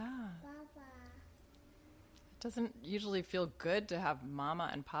 Yeah. Papa. It doesn't usually feel good to have Mama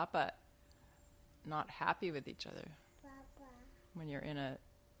and Papa not happy with each other Papa. when you're in a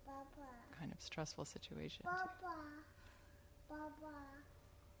Papa. kind of stressful situation. Papa. Papa.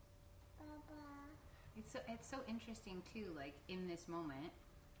 Papa. It's so interesting too, like in this moment,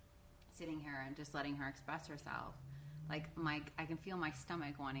 sitting here and just letting her express herself. Like I can feel my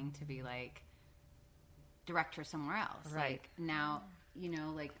stomach wanting to be like, direct her somewhere else. Right. Like now,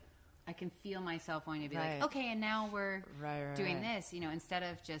 like I can feel myself wanting to be Right. like, okay, and now we're Right. doing this, instead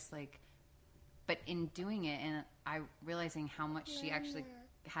of just like, but in doing it and I realizing how much she actually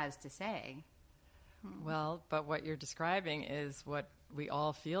has to say. Well, but what you're describing is what we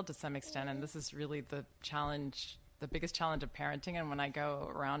all feel to some extent, and this is really the challenge, the biggest challenge of parenting. And when I go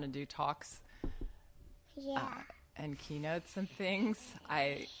around and do talks and keynotes and things,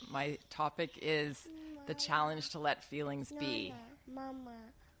 my topic is the challenge to let feelings be. Mama.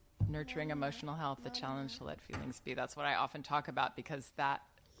 Nurturing emotional health, the challenge to let feelings be. That's what I often talk about, because that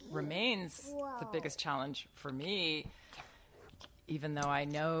remains the biggest challenge for me, even though I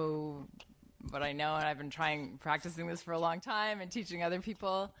know what I know, and I've been practicing this for a long time and teaching other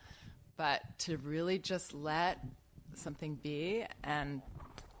people, but to really just let something be. And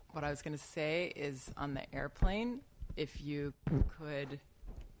what I was going to say is, on the airplane, if you could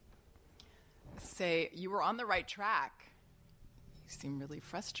say you were on the right track, you seem really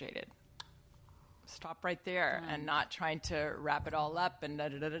frustrated. Stop right there and not trying to wrap it all up and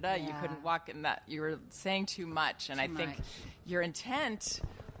da-da-da-da-da. You couldn't walk in that. You were saying too much. And I think your intent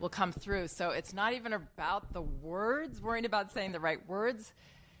will come through. So it's not even about the words, worrying about saying the right words.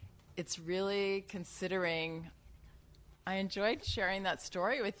 It's really considering, I enjoyed sharing that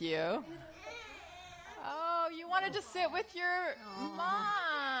story with you. Oh, you wanted to sit with your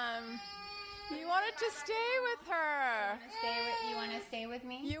mom. You wanted to stay with her. You want to stay with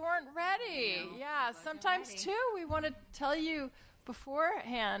me? You weren't ready. Yeah, sometimes too we want to tell you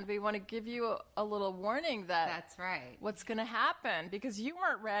beforehand. We want to give you a little warning that That's right. what's going to happen, because you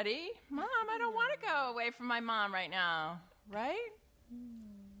weren't ready. Mom, I don't want to go away from my mom right now. Right?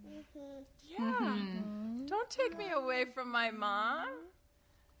 Yeah. Don't take me away from my mom.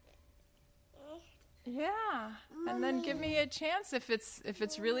 Yeah, and then give me a chance. If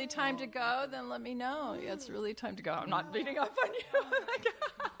it's really time to go, then let me know. Yeah, it's really time to go. I'm not beating up on you.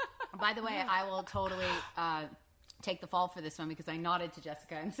 By the way, I will totally take the fall for this one because I nodded to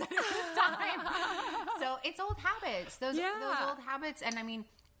Jessica and said it this time. So it's old habits. Those old habits. And I mean,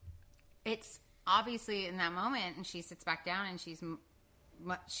 it's obviously in that moment, and she sits back down and she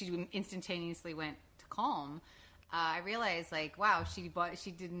instantaneously went to calm. I realized, like, wow, she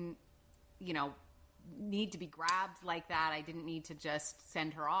didn't, need to be grabbed like that. I didn't need to just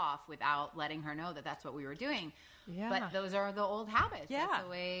send her off without letting her know that that's what we were doing. Yeah. But those are the old habits. Yeah. That's the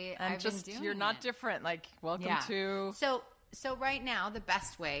way I've been doing you're not different. Like, welcome to... So right now, the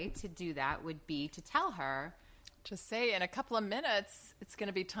best way to do that would be to tell her... Just say, in a couple of minutes, it's going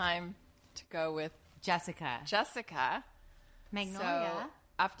to be time to go with... Jessica. Magnolia. So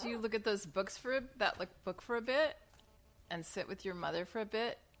after you look at those books for a bit and sit with your mother for a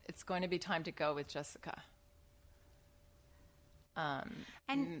bit, it's going to be time to go with Jessica.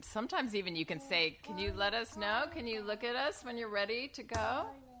 And sometimes even you can say, can you let us know? Can you look at us when you're ready to go?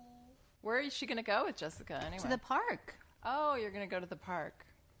 Where is she going to go with Jessica anyway? To the park. Oh, you're going to go to the park.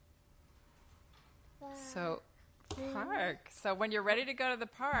 So, park. So when you're ready to go to the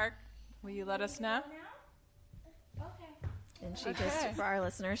park, will you let us know? And she just, for our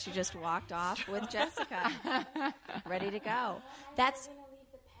listeners, she just walked off with Jessica, ready to go.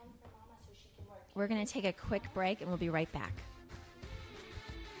 We're going to take a quick break, and we'll be right back.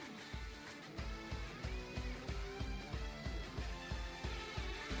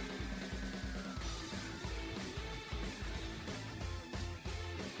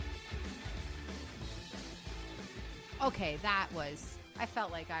 Okay, I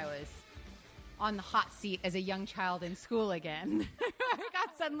felt like I was on the hot seat as a young child in school again. I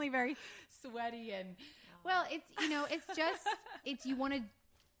got suddenly very sweaty and, well, you want to,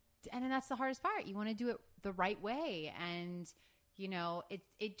 and that's the hardest part. You want to do it the right way. And,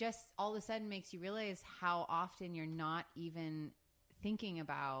 it just all of a sudden makes you realize how often you're not even thinking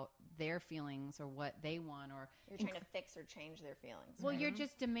about their feelings or what they want, or you're trying to fix or change their feelings. Well, right? You're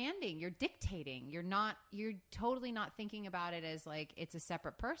just demanding, you're dictating. You're totally not thinking about it as like it's a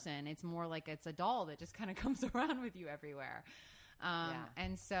separate person. It's more like it's a doll that just kind of comes around with you everywhere.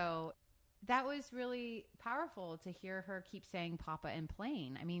 And so that was really powerful to hear her keep saying Papa and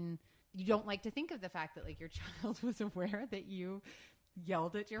plane. I mean, you don't like to think of the fact that like your child was aware that you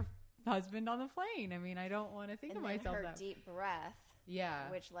yelled at your husband on the plane. I mean, I don't want to think of myself her that deep breath. Yeah.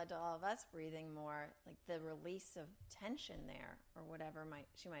 Which led to all of us breathing more, like the release of tension there or whatever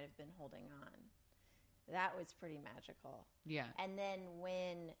she might have been holding on. That was pretty magical. Yeah. And then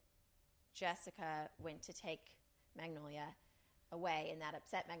when Jessica went to take Magnolia away, and that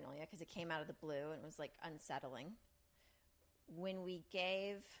upset Magnolia because it came out of the blue and it was like unsettling. When we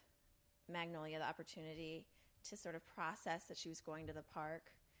gave Magnolia the opportunity to sort of process that she was going to the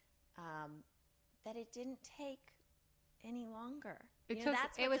park, that it didn't take any longer.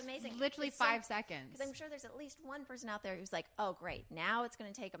 It was amazing. Literally 5 seconds. Because I'm sure there's at least one person out there who's like, oh, great. Now it's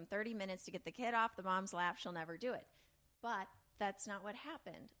going to take them 30 minutes to get the kid off the mom's lap. She'll never do it. But that's not what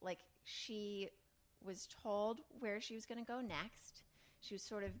happened. Like, she was told where she was going to go next. She was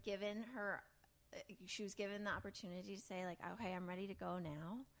sort of given the opportunity to say, like, okay, I'm ready to go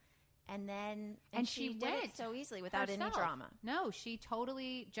now. And then she did it so easily without any drama. No, she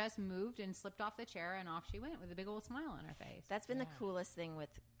totally just moved and slipped off the chair and off she went with a big old smile on her face. That's been the coolest thing with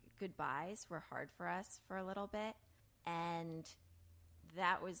goodbyes were hard for us for a little bit. And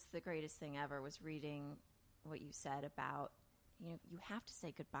that was the greatest thing ever, was reading what you said about, you have to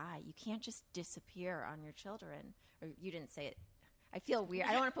say goodbye. You can't just disappear on your children. Or you didn't say it. I feel weird.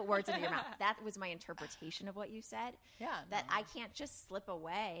 I don't want to put words into your mouth. That was my interpretation of what you said. Yeah. That I can't just slip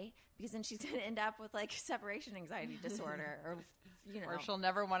away, because then she's going to end up with like separation anxiety disorder, or Or she'll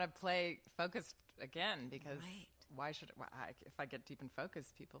never want to play focused again, because why should if I get deep in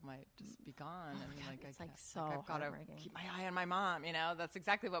focus, people might just be gone. It's I've got to keep my eye on my mom. That's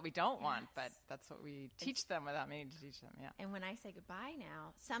exactly what we don't want, but that's what we teach them without meaning to teach them. Yeah. And when I say goodbye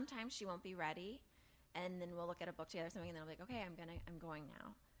now, sometimes she won't be ready, and then we'll look at a book together or something, and then I'll be like, okay, I'm going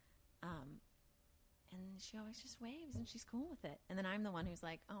now. And she always just waves, and she's cool with it. And then I'm the one who's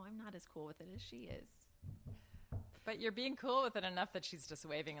like, oh, I'm not as cool with it as she is. But you're being cool with it enough that she's just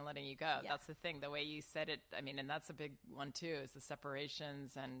waving and letting you go. Yeah. That's the thing. The way you said it, and that's a big one too, is the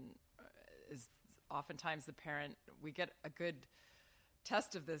separations, and is oftentimes the parent. We get a good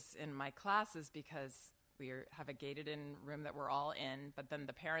test of this in my classes, because we have a gated-in room that we're all in, but then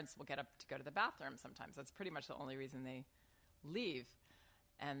the parents will get up to go to the bathroom sometimes. That's pretty much the only reason they leave.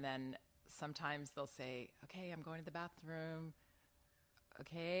 And then sometimes they'll say, okay, I'm going to the bathroom.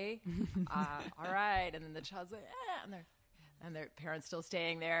 Okay. All right. And then the child's like, and their parents still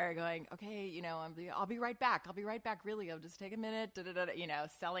staying there going, okay, I'll be right back. Really, I'll just take a minute,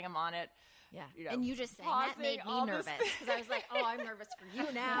 selling them on it. Yeah. And you just saying that made me nervous, because I was like, oh, I'm nervous for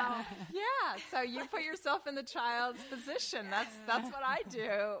you now. Yeah. So you put yourself in the child's position. That's what I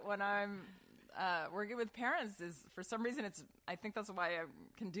do when I'm working with parents. Is for some reason I think that's why I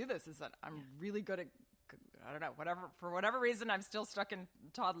can do this, is that I'm really good at, I don't know, for whatever reason, I'm still stuck in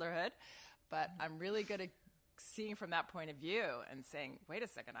toddlerhood, but I'm really good at seeing from that point of view and saying, wait a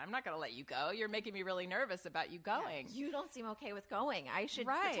second, I'm not going to let you go. You're making me really nervous about you going. Yeah, you don't seem okay with going. I should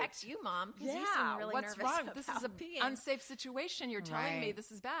protect you, Mom, because you seem really what's nervous wrong? about This is an being. unsafe situation. You're telling me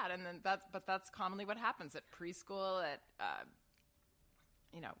this is bad. And then that's commonly what happens at preschool, at,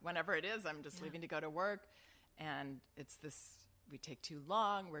 whenever it is, I'm just leaving to go to work, and it's this, we take too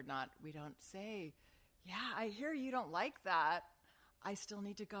long. We don't say, yeah, I hear you don't like that. I still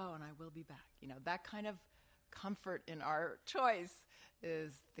need to go, and I will be back. That kind of comfort in our choice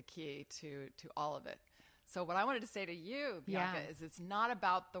is the key to all of it. So what I wanted to say to you, Bianca, is it's not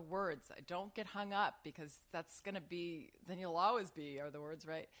about the words. Don't get hung up, because that's going to be, then you'll always be, are the words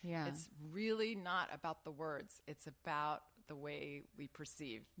right? Yeah. It's really not about the words. It's about the way we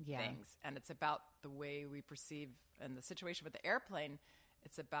perceive things. And it's about the way we perceive, and the situation with the airplane,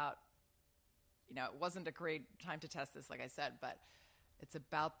 it's about, it wasn't a great time to test this, like I said, but it's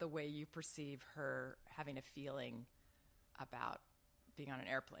about the way you perceive her having a feeling about being on an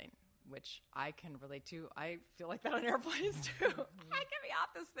airplane, which I can relate to. I feel like that on airplanes too. Get me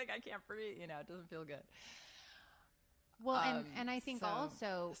off this thing. I can't breathe. It doesn't feel good. Well, and I think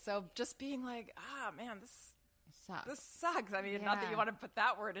also... So just being like, man, this sucks. This sucks. I mean, not that you want to put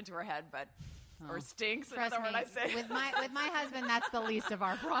that word into her head, but... Or stinks, another word I say. With my husband, that's the least of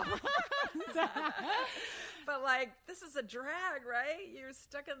our problems. But this is a drag, right? You're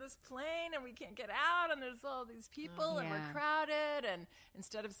stuck in this plane and we can't get out, and there's all these people and we're crowded, and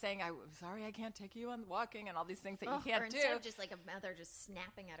instead of saying, I'm sorry, I can't take you on walking, and all these things that you can't do. Instead of just like a mother just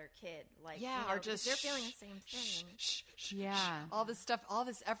snapping at her kid. Or just they're feeling the same thing. Yeah. All this stuff, all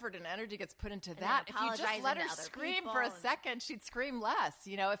this effort and energy gets put into that. If you just let her scream for a second, she'd scream less.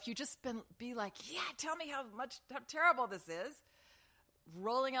 If you just be like, yeah, tell me how terrible this is,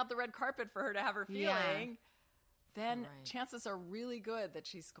 rolling out the red carpet for her to have her feeling, then chances are really good that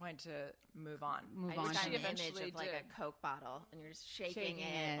she's going to move on. I just got an image of a Coke bottle, and you're just shaking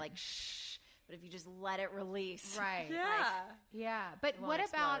it like shh. But if you just let it release, right? Yeah. But what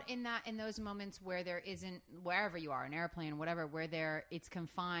about in those moments where there isn't, wherever you are, an airplane, whatever, where it's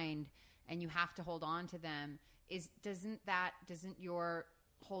confined and you have to hold on to them? Doesn't your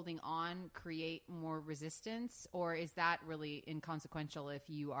holding on create more resistance, or is that really inconsequential if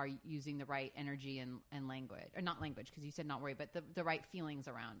you are using the right energy and language, or not language, because you said not worry, but the right feelings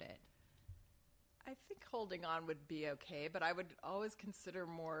around it? I think holding on would be okay, but I would always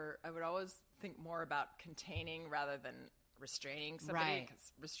think more about containing rather than restraining somebody,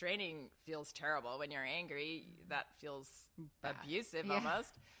 because restraining feels terrible. When you're angry, that feels abusive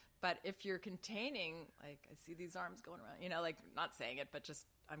almost. But if you're containing, I see these arms going around, not saying it, but just,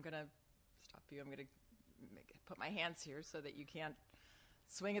 I'm going to stop you. I'm going to put my hands here so that you can't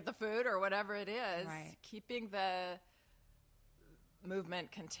swing at the food or whatever it is. Right. Keeping the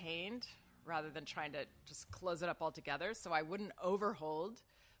movement contained rather than trying to just close it up altogether. So I wouldn't overhold,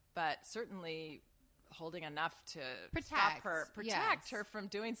 but certainly holding enough to stop her from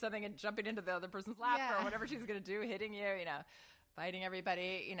doing something and jumping into the other person's lap or whatever she's going to do, hitting you, fighting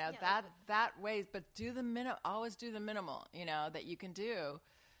everybody, that weighs, but always do the minimal, that you can do,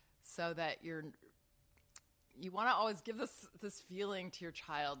 so that you want to always give this feeling to your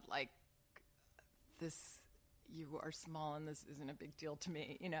child, like this, you are small and this isn't a big deal to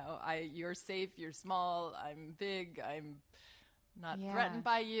me. You're safe, you're small, I'm big, I'm not threatened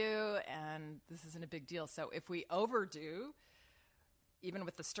by you, and this isn't a big deal. So if we overdo, even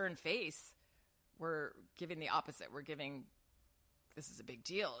with the stern face, we're giving the opposite. We're giving, this is a big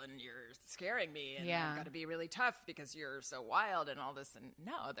deal and you're scaring me and I've got to be really tough because you're so wild and all this. And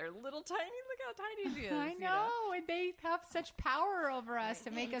no, they're little tiny. Look how tiny he is. I know. And they have such power over us to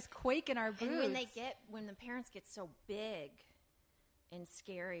make us quake in our boots. And when the parents get so big and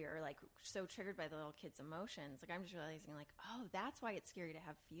scary, or like so triggered by the little kids' emotions, like I'm just realizing, like, oh, that's why it's scary to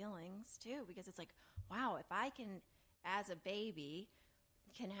have feelings too, because it's like, wow, if I can, as a baby,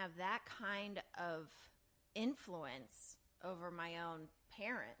 can have that kind of influence over my own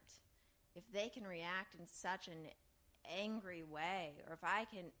parent, if they can react in such an angry way, or if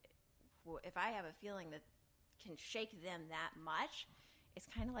I have a feeling that can shake them that much, it's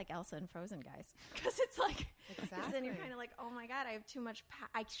kind of like Elsa and Frozen, guys, because it's like, because then you're kind of like, oh my God, I have too much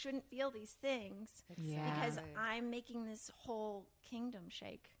I shouldn't feel these things because I'm making this whole kingdom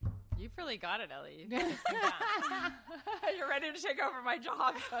shake. You've really got it, Ellie. You're ready to take over my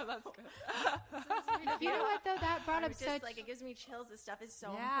job, so that's good. You know what, though? That brought up such... like, it gives me chills. This stuff is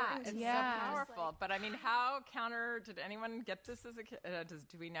so important. It's so powerful. But I mean, how did anyone get this as a kid?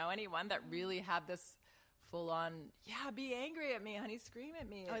 Do we know anyone that really had this full-on, be angry at me, honey, scream at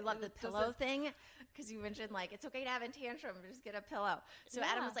me? Oh, I love the pillow thing, because you mentioned, like, it's okay to have a tantrum, just get a pillow. So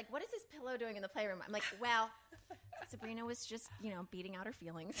Adam was like, what is this pillow doing in the playroom? I'm like, well, Sabrina was just, beating out her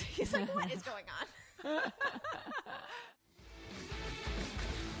feelings. He's like, what is going on?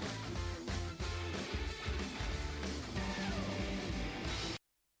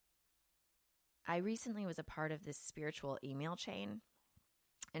 I recently was a part of this spiritual email chain.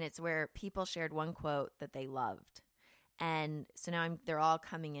 And it's where people shared one quote that they loved. And so now they're all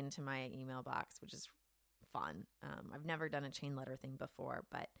coming into my email box, which is fun. I've never done a chain letter thing before,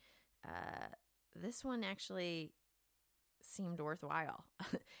 but this one actually seemed worthwhile.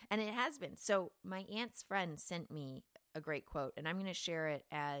 And it has been. So my aunt's friend sent me a great quote, and I'm going to share it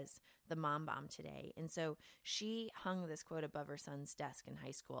as the mom bomb today. And so she hung this quote above her son's desk in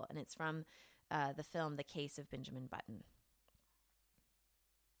high school, and it's from the film The Case of Benjamin Button.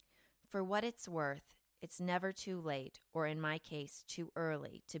 For what it's worth, it's never too late, or in my case, too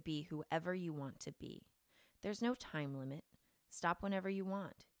early, to be whoever you want to be. There's no time limit. Stop whenever you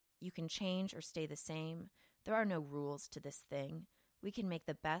want. You can change or stay the same. There are no rules to this thing. We can make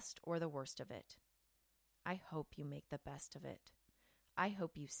the best or the worst of it. I hope you make the best of it. I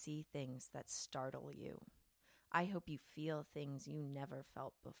hope you see things that startle you. I hope you feel things you never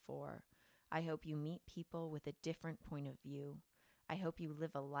felt before. I hope you meet people with a different point of view. I hope you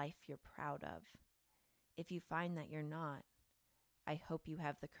live a life you're proud of. If you find that you're not, I hope you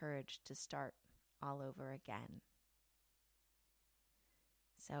have the courage to start all over again.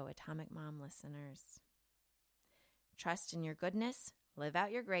 So, Atomic Mom listeners, trust in your goodness, live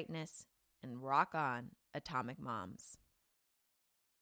out your greatness, and rock on, Atomic Moms.